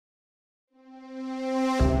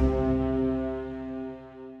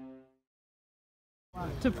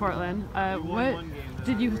to Portland. What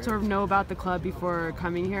did you sort of know about the club before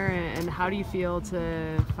coming here, and how do you feel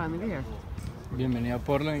to finally be here? Bienvenido a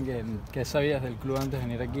Portland. ¿Qué sabías del club antes de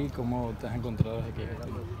venir aquí? ¿Cómo te has encontrado desde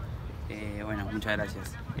aquí? Bueno, muchas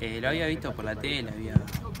gracias. Lo había visto por la tele, había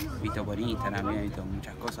visto por Instagram, había visto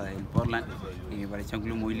muchas cosas del Portland y me pareció un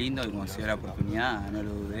club muy lindo y cuando se dio la oportunidad no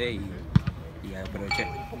lo dudé y aproveché.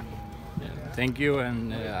 Thank you,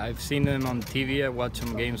 and I've seen them on TV. I watched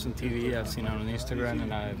some games on TV. I've seen them on Instagram,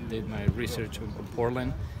 and I did my research on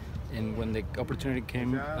Portland. And when the opportunity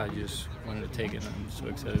came, I just wanted to take it. I'm so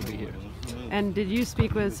excited to be here. And did you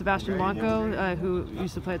speak with Sebastian Blanco, who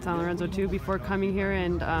used to play at San Lorenzo too, before coming here?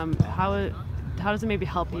 And how does it maybe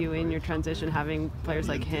help you in your transition, having players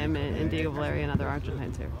like him and Diego Valeri and other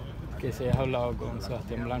Argentines here? Que si has hablado con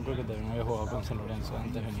Sebastián Blanco, que también había jugado con San Lorenzo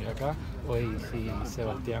antes de venir acá, o si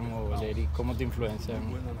Sebastián o Valeri, ¿cómo te influencian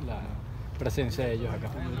la presencia de ellos acá?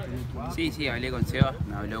 Sí, hablé con Seba,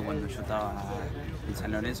 me habló cuando yo estaba en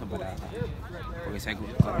San Lorenzo porque se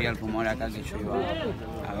corría el rumor acá que yo iba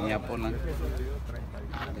a venir a Portland.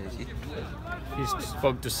 He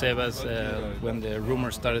spoke to Sebas when the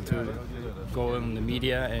rumors started to go in the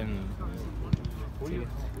media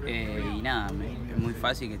y nada, es muy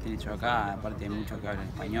fácil que estén hechos acá, aparte hay muchos que hablan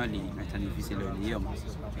español y no es tan difícil el idioma,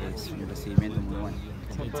 es un recibimiento muy bueno.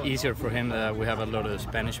 It's easier for him that we have a lot of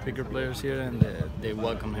Spanish speaker players here and they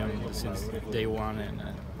welcome him since day one, and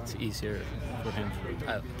it's easier for him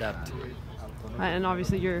to adapt. And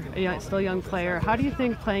obviously you're still a young player. How do you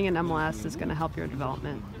think playing in MLS is going to help your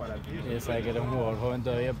development? Sabes que eres un jugador joven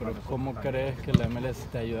todavía, pero ¿cómo crees que la MLS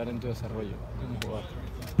te ayudará en tu desarrollo como jugador?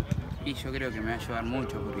 Y yo creo que me va a ayudar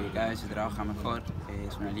mucho porque cada vez se trabaja mejor,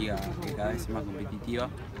 es una liga que cada vez es más competitiva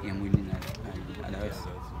y es muy linda a la vez.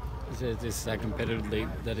 It's a competitive league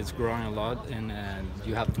that is growing a lot, and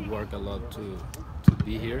you have to work a lot to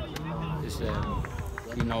be here.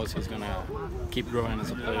 He knows he's going to keep growing as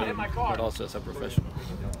a player, but also as a professional.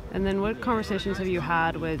 And then what conversations have you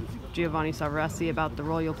had with Giovanni Savaresi about the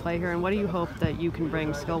role you'll play here, and what do you hope that you can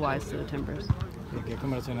bring skill-wise to the Timbers? ¿Qué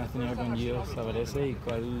conversaciones has tenido con Gio Savarese y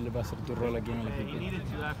cuál va a ser tu rol aquí en el equipo?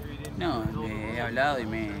 No, he hablado y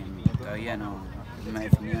todavía no me ha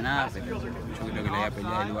definido nada, pero yo creo que le voy a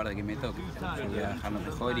pelear el lugar de que me toque. Yo voy a dejarlo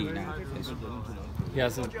mejor y nada, eso. He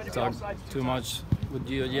hasn't talked too much with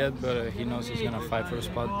Gio yet, but he knows he's going to fight for a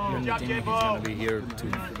spot here in the team. He's going to be here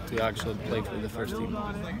to actually play for the first team.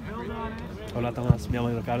 Hola Tomás, me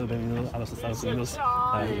llamo Ricardo, bienvenido a los Estados Unidos.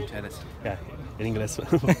 Muchas gracias. Yeah, en inglés.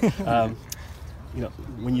 You know,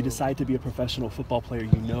 when you decide to be a professional football player,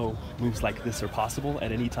 you know moves like this are possible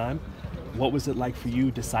at any time. What was it like for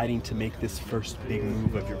you deciding to make this first big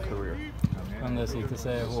move of your career? Cuando decidiste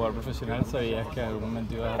ser jugador profesional, ¿sabías que en algún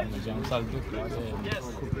momento ibas a tener un salto?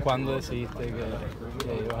 ¿Cuándo decidiste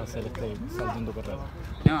que ibas a hacer este salto en tu carrera?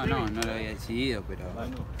 No lo había decidido, pero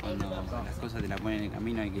cuando las cosas te la ponen en el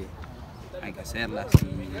camino hay que hacerlas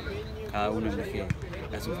y cada uno elige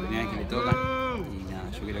las oportunidades que le tocan y nada,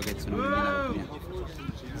 yo creo que es una muy linda oportunidad.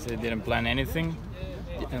 He didn't plan anything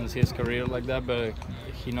and see his career like that, but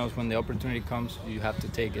he knows when the opportunity comes, you have to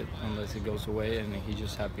take it unless it goes away, and he's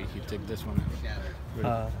just happy he took this one.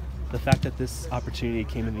 The fact that this opportunity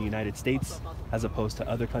came in the United States as opposed to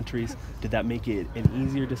other countries, did that make it an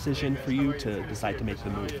easier decision for you to decide to make the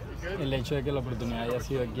move? El hecho de que la oportunidad haya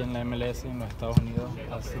sido aquí en la MLS en los Estados Unidos,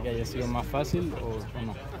 ¿hace que haya sido más fácil o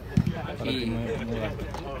no?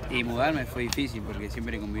 Y mudarme fue difícil porque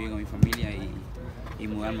siempre conviví con mi familia y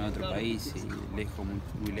mudarme a otro país y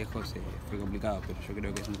muy lejos fue complicado, pero yo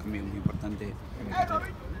creo que es un cambio muy importante en mi carrera.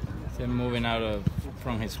 So moving out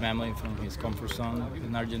from his family, from his comfort zone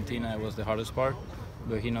in Argentina was the hardest part,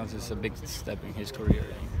 but he knows it's a big step in his career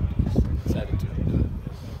and he's excited to do it.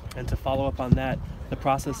 And to follow up on that, the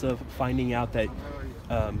process of finding out that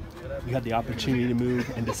you had the opportunity to move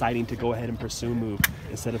and deciding to go ahead and pursue a move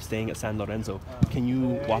instead of staying at San Lorenzo. Can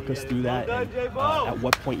you walk us through that and at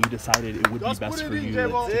what point you decided it would be best for you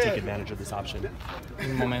to take advantage of this option? En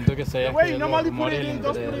el momento que sabías que los rumores y el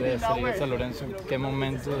interés de salir de San Lorenzo, ¿en qué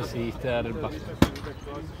momento decidiste dar el paso?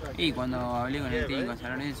 Y cuando hablé con el técnico de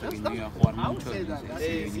San Lorenzo, que no iba a jugar mucho,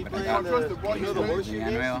 entonces vine para acá, es una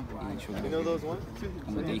oportunidad nueva y yo creo que,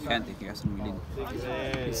 como te dije antes, que va a ser muy lindo.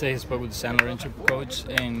 He said he spoke with the San Lorenzo coach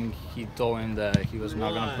and he told him that he was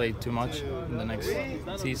not going to play too much in the next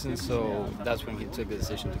season, so that's when he took the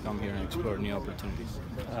decision to come here and explore new opportunities.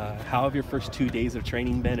 How have your first 2 days of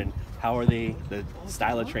training been, and how are the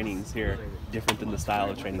style of trainings here different than the style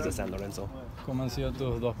of trainings at San Lorenzo? ¿Cómo han sido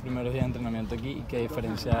tus dos primeros días de entrenamiento aquí y qué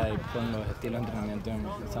diferencia hay con los estilos de entrenamiento en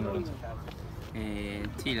San Lorenzo?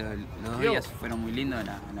 Sí, los 2 días fueron muy lindos,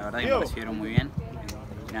 la verdad que me recibieron muy bien.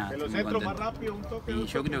 nada, estoy muy contento. Y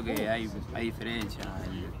yo creo que hay diferencia,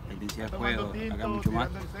 la intensidad del juego, acá mucho más,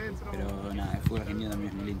 pero nada, el fútbol argentino también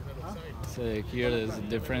es muy lindo. So here there's a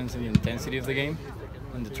difference in the intensity of the game.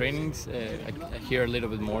 In the trainings, I hear a little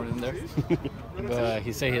bit more in there. But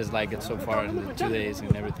he say he's liked it so far in the 2 days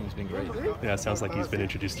and everything's been great. Yeah, it sounds like he's been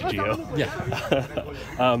introduced to Gio. Yeah.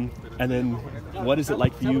 And then what is it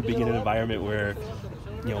like for you being in an environment where,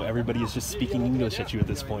 you know, everybody is just speaking English at you at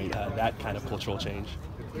this point, that kind of cultural change?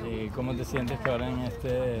 ¿Y cómo te sientes que ahora en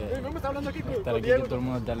estar aquí que todo el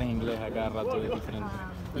mundo te habla en inglés a cada rato es diferente?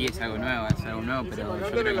 Y es algo nuevo, pero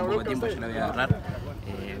yo creo que en poco tiempo yo lo voy a agarrar.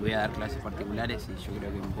 Voy a dar clases particulares y yo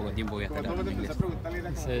creo que en poco tiempo voy a estar hablando inglés.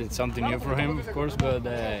 It's something new for him, of course, but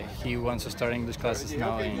he wants to start English classes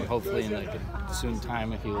now, and hopefully in like a soon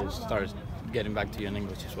time he will start getting back to you in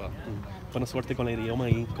English as well. Buena suerte con el idioma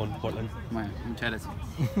y con Portland. Bueno, muchas gracias.